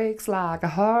Nothing Breaks Like a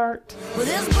Heart. With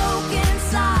this broken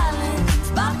silence,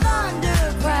 by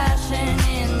thunder crashing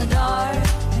in the dark,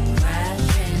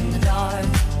 crash in the dark.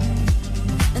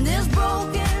 And this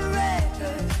broken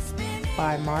record spinning.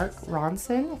 By Mark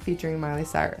Ronson featuring Miley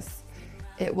Cyrus.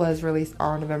 It was released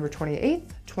on November 28th,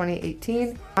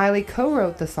 2018. Miley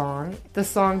co-wrote the song. The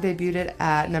song debuted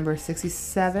at number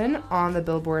 67 on the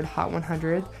Billboard Hot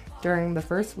 100 during the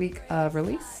first week of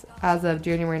release. As of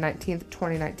January 19th,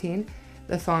 2019,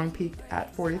 the song peaked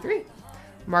at 43.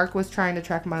 Mark was trying to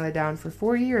track Miley down for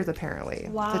 4 years, apparently,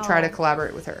 Wow. to try to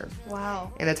collaborate with her.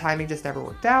 Wow. And the timing just never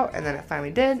worked out, and then it finally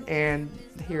did, and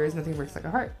here is Nothing Breaks Like a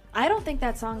Heart. I don't think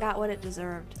that song got what it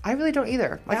deserved. I really don't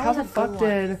either. Like, That how was the a good fuck one.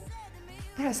 did...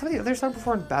 Yeah, some of the other songs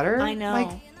performed better. I know. Like,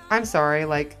 I'm sorry,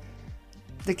 like,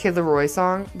 the Kid Laroi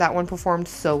song, that one performed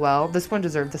so well. This one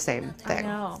deserved the same thing. I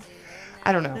know.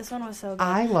 I don't know. This one was so good.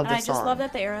 I love and this I just song. love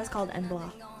that the era is called En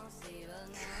Blanc.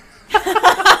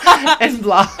 And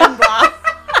blah.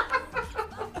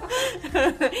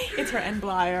 It's her En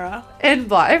Blanc era. And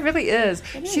blah. It really is.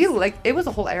 It She, is. like, it was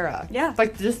a whole era. Yeah.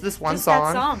 Like, just this one Just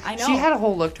that song. song, I know. She had a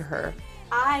whole look to her.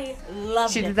 I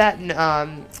loved She it. did that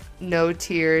No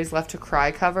Tears Left to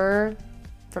Cry cover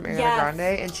from Ariana Yes.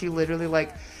 Grande, and she literally,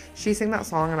 like, she sang that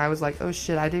song, and I was like, oh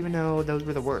shit, I didn't even know those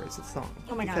were the words of the song.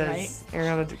 Oh my God, because right?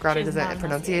 Ariana She Grande does not doesn't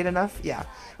pronunciate enough. Yeah.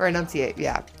 Or enunciate,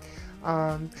 yeah.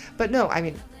 But no, I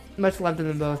mean, much love to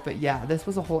them both, but yeah, this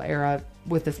was a whole era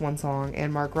with this one song,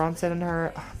 and Mark Ronson and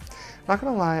her, I'm not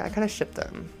gonna lie, I kind of shipped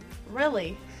them.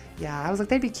 Really? Yeah, I was like,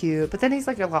 they'd be cute, but then he's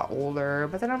like a lot older,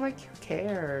 but then I'm like, who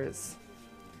cares?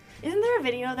 Isn't there a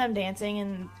video of them dancing?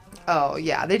 And Oh,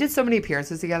 yeah, they did so many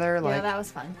appearances together, like, yeah, that was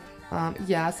fun.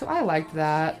 yeah, so I liked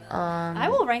that. I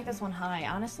will rank this one high,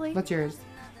 honestly. What's yours?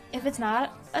 If it's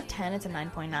not a 10, it's a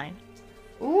 9.9.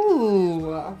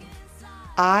 Ooh.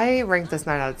 I ranked this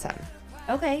 9 out of 10.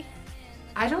 Okay.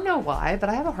 I don't know why, but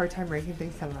I have a hard time ranking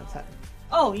things 10 out of 10.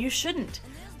 Oh, you shouldn't.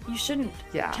 You shouldn't.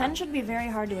 Yeah. 10 should be very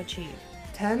hard to achieve.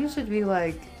 10 should be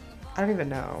like, I don't even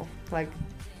know. Like,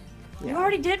 You yeah.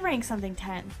 already did rank something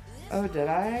 10. Oh, did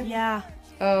I? Yeah.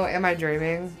 Oh, am I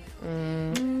dreaming?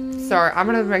 Sorry, I'm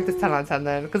going to rank this 10 out of 10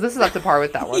 then, because this is up to par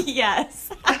with that one. Yes.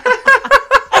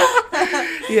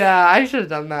 Yeah, I should have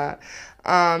done that.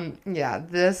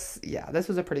 This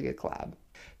was a pretty good collab.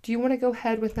 Do you want to go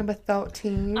ahead with number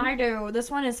 13? I do.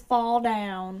 This one is Fall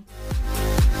Down.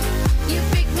 You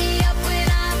pick me up when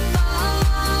I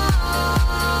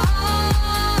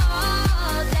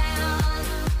fall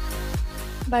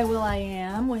down. By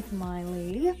will.i.am with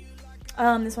Miley.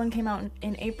 This one came out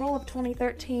in April of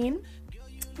 2013.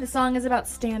 The song is about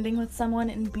standing with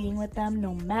someone and being with them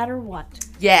no matter what.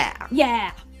 Yeah.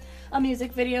 Yeah! A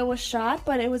music video was shot,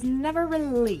 but it was never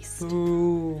released.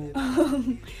 Ooh.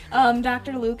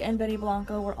 Dr. Luke and Betty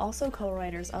Blanco were also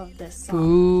co-writers of this song.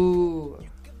 Ooh.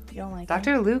 You don't like it?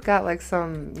 Dr. Luke got like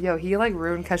some, he like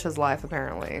ruined Kesha's life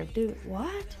apparently. Dude,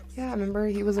 what? Yeah, remember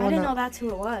he was the I one didn't that, know that's who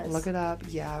it was. Look it up.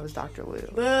 Yeah, it was Dr.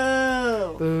 Luke.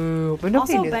 Boo! Boo. But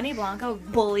nobody Also, knew. Benny Blanco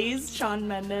bullies Shawn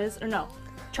Mendes, or no,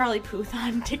 Charlie Puth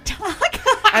on TikTok.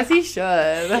 As he should.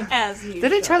 As he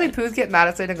Didn't should. Charlie Puth get mad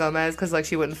at Selena Gomez because like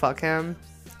she wouldn't fuck him?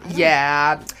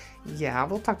 Yeah. Yeah,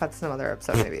 we'll talk about this in another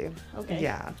episode maybe. Okay.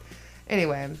 Yeah.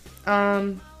 Anyway,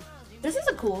 This is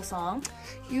a cool song.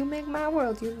 you make my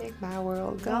world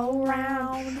go round.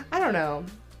 Round. I don't know.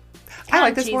 I Kinda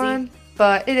like this cheesy. one,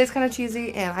 but it is kind of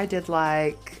cheesy, and I did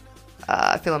like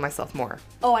Feeling Myself more.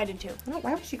 Oh, I did too.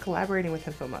 Why was she collaborating with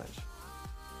him so much?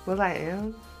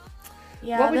 Will.i.am?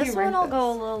 Yeah, What would this you one rank will this?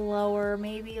 go a little lower,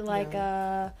 maybe like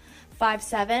a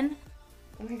 5.7.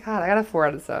 Oh my god, I got a 4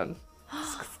 out of 7.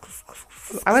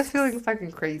 I was feeling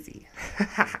fucking crazy.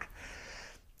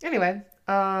 Anyway,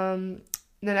 the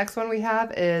next one we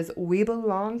have is We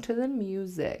Belong to the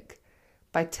Music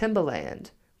by Timbaland,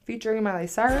 featuring Miley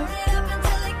Cyrus. Up until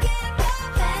it can't go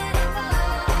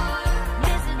anymore.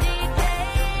 Mr. DJ,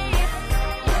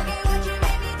 look at what you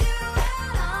made me do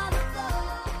out on the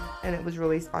floor. And it was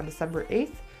released on December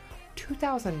 8th,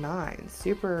 2009.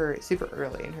 Super, super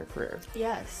early in her career.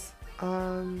 Yes.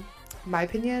 my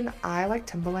opinion, I like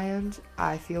Timbaland.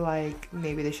 I feel like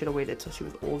maybe they should have waited till she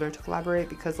was older to collaborate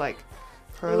because like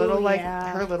her Ooh, little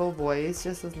yeah. her little voice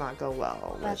just does not go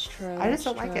well. That's true. I just that's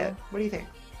don't like true. it. What do you think?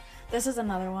 This is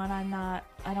another one I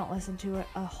don't listen to it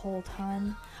a whole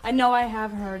ton. I know I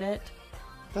have heard it,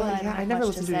 but I don't yeah, have I never much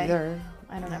listened to to it say. either.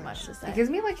 I don't have much to say. It gives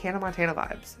me like Hannah Montana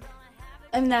vibes,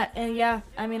 And yeah,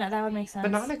 I mean that would make sense.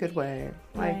 but not in a good way.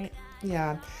 Like, Right.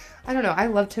 yeah, I don't know. I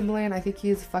love Timbaland. I think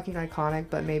he's fucking iconic,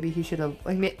 but maybe he should have.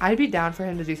 Like, I'd be down for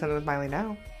him to do something with Miley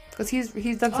now, because he's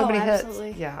done so Oh, many absolutely.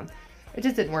 hits. Yeah, it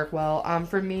just didn't work well.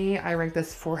 For me, I rank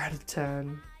this 4 out of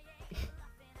 10.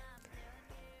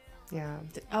 Yeah.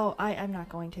 Oh, I'm not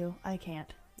going to. I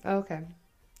can't. Okay.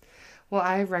 Well,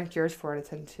 I ranked yours 4 out of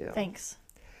 10 too. Thanks.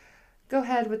 Go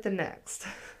ahead with the next.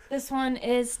 This one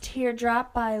is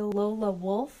Teardrop by Lola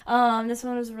Wolf. This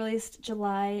one was released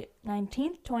July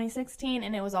 19th, 2016,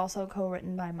 and it was also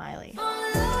co-written by Miley.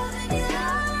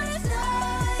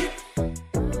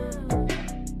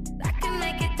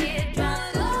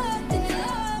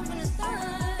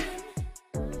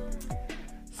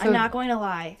 I'm not going to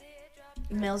lie.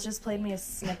 Mills just played me a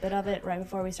snippet of it right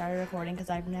before we started recording because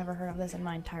I've never heard of this in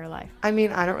my entire life. I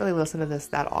mean, I don't really listen to this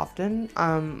that often.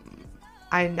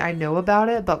 I know about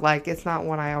it, but like it's not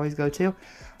one I always go to.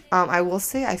 I will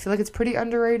say I feel like it's pretty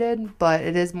underrated, but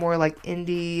it is more like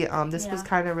indie. This was Yeah.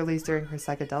 kind of released during her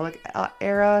psychedelic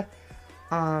era.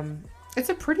 It's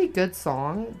a pretty good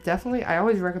song. Definitely, I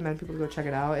always recommend people to go check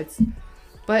it out.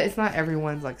 But it's not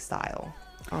everyone's like style.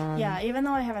 Yeah, even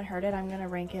though I haven't heard it, I'm gonna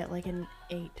rank it like an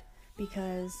 8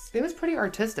 because It was pretty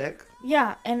artistic.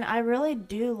 yeah, and I really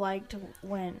do liked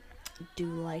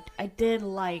I did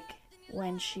like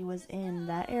when she was in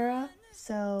that era.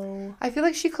 So I feel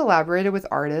like she collaborated with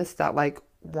artists that like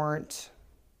weren't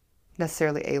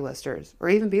necessarily A-listers or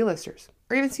even B-listers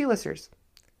or even C-listers.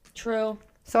 true.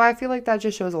 So I feel like that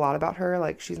just shows a lot about her.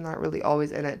 Like she's not really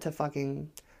always in it to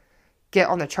fucking get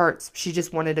on the charts. She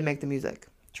just wanted to make the music.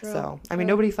 True. So I mean,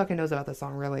 nobody fucking knows about this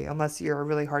song really, unless you're a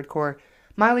really hardcore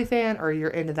Miley fan or you're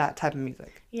into that type of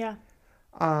music. Yeah.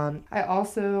 I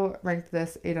also ranked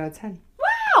this 8 out of 10.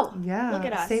 Wow. Yeah. Look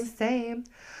at us. Same.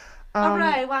 All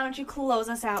right. Why don't you close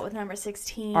us out with number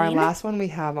 16? Our last one we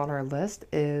have on our list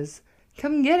is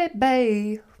 "Come Get It,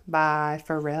 Bae" by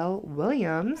Pharrell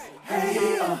Williams.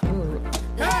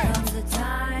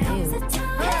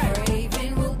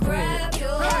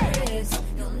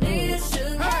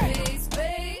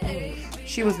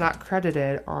 She was not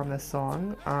credited on this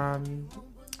song. I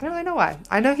don't really know why.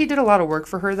 I know he did a lot of work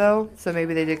for her though, so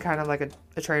maybe they did kind of like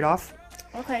a trade-off.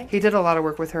 Okay. He did a lot of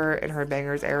work with her in her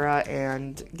Bangers era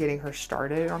and getting her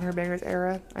started on her Bangers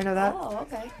era. I know that. Oh,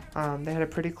 okay. They had a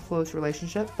pretty close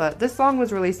relationship, but this song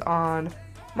was released on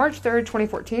March 3rd,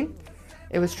 2014.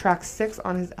 It was track 6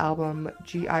 on his album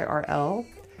GIRL,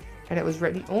 and it was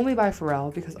written only by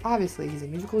Pharrell because obviously he's a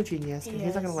musical genius and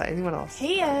he's not going to let anyone else.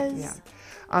 He is.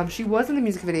 Yeah. She was in the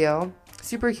music video,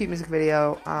 super cute music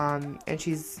video, and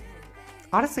she's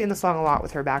honestly in the song a lot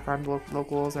with her background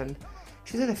vocals, and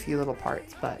she's in a few little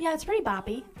parts, but Yeah, it's pretty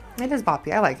boppy. it is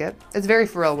boppy. I like it. It's very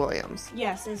Pharrell Williams.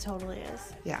 Yes, it totally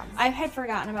is. Yeah. I had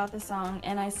forgotten about this song,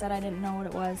 and I said I didn't know what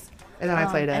it was. And then I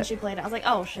played it. And she played it. I was like,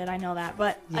 oh, shit, I know that.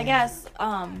 But I guess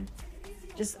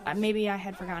just maybe I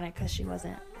had forgotten it because she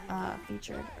wasn't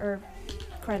featured or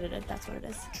credited. That's what it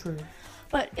is. True.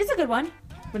 But it's a good one.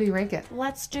 What do you rank it?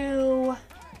 Let's do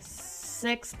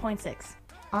 6.6.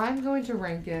 I'm going to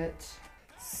rank it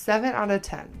 7 out of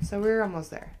 10. So we're almost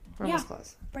there. We're almost Yeah.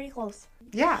 close. Pretty close.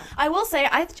 Yeah, I will say,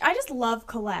 I just love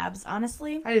collabs,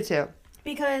 honestly. I do too.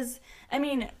 Because, I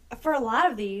mean, for a lot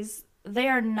of these, they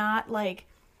are not, like,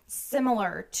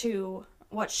 similar to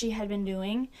what she had been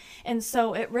doing. And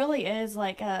so it really is,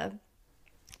 like,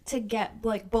 to get,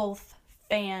 like, both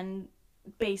fan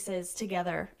bases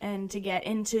together and to get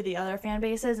into the other fan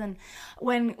bases. And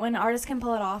when artists can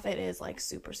pull it off, it is, like,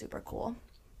 super, super cool.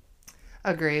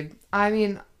 Agreed. I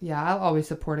mean, yeah, I'll always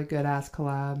support a good ass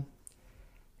collab.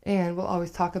 And we'll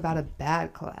always talk about a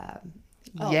bad collab.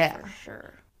 Oh, yeah. for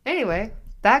sure. Anyway,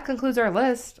 that concludes our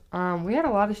list. We had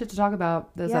a lot of shit to talk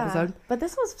about this episode. But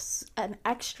this was an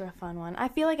extra fun one. I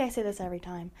feel like I say this every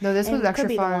time. No, this And was it extra could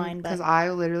be the fun wine, but- because I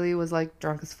literally was like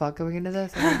drunk as fuck going into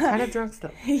this. And I'm kind of drunk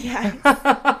still. Yeah.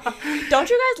 Don't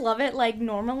you guys love it? Like,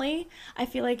 normally, I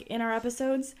feel like in our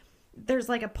episodes, there's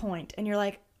like a point, and you're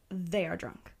like, they are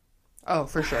drunk. Oh,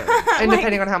 for sure. And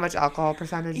depending on how much alcohol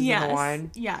percentage is in the wine.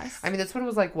 Yes. I mean, this one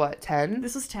was like, what, 10?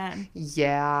 This was 10.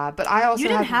 Yeah, but I also You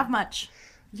didn't have much.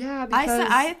 Yeah, I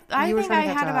because I you were think trying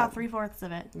I to catch had up. about 3/4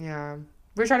 of it. Yeah. We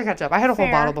were trying to catch up. I had a whole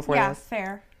Fair. bottle before yeah, this.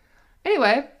 fair.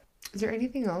 Anyway, Is there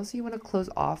anything else you want to close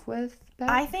off with, Beth?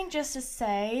 I think just to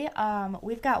say,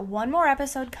 we've got one more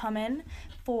episode coming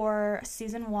for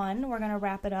season 1. We're going to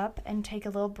wrap it up and take a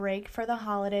little break for the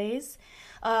holidays.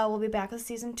 We'll be back with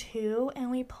season 2, and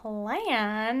we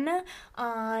plan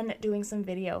on doing some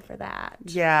video for that.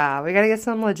 Yeah, we got to get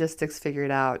some logistics figured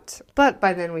out. But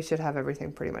by then, we should have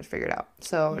everything pretty much figured out.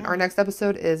 So our next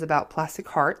episode is about plastic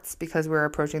hearts because we're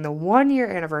approaching the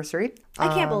 1-year anniversary. I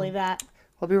can't believe that.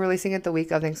 We'll be releasing it the week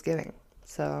of Thanksgiving.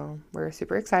 So we're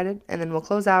super excited. And then we'll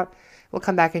close out. We'll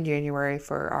come back in January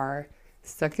for our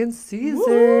second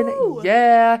season. Woo!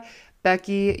 Yeah.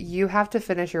 Becky, you have to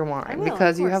finish your wine will,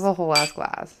 because of you have course. a whole ass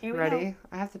glass. Here we Ready? go.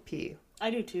 I have to pee. I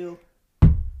do too.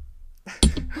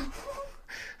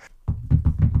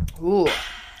 Ooh,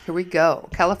 here we go.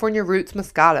 California Roots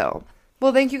Moscato.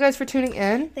 Well, thank you guys for tuning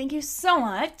in. Thank you so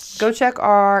much. Go check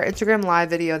our Instagram live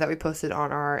video that we posted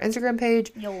on our Instagram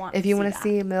page. You'll want if to you see want to that.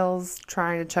 see Mills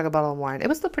trying to chug a bottle of wine. It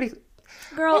was still pretty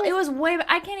Girl, it was way...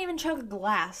 I can't even chug a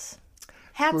glass.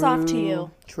 Hats off to you.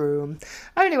 true.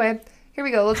 Oh, anyway, here we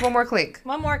go. Let's one more clink.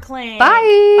 One more clink.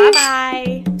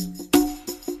 Bye.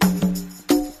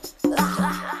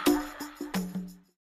 Bye-bye.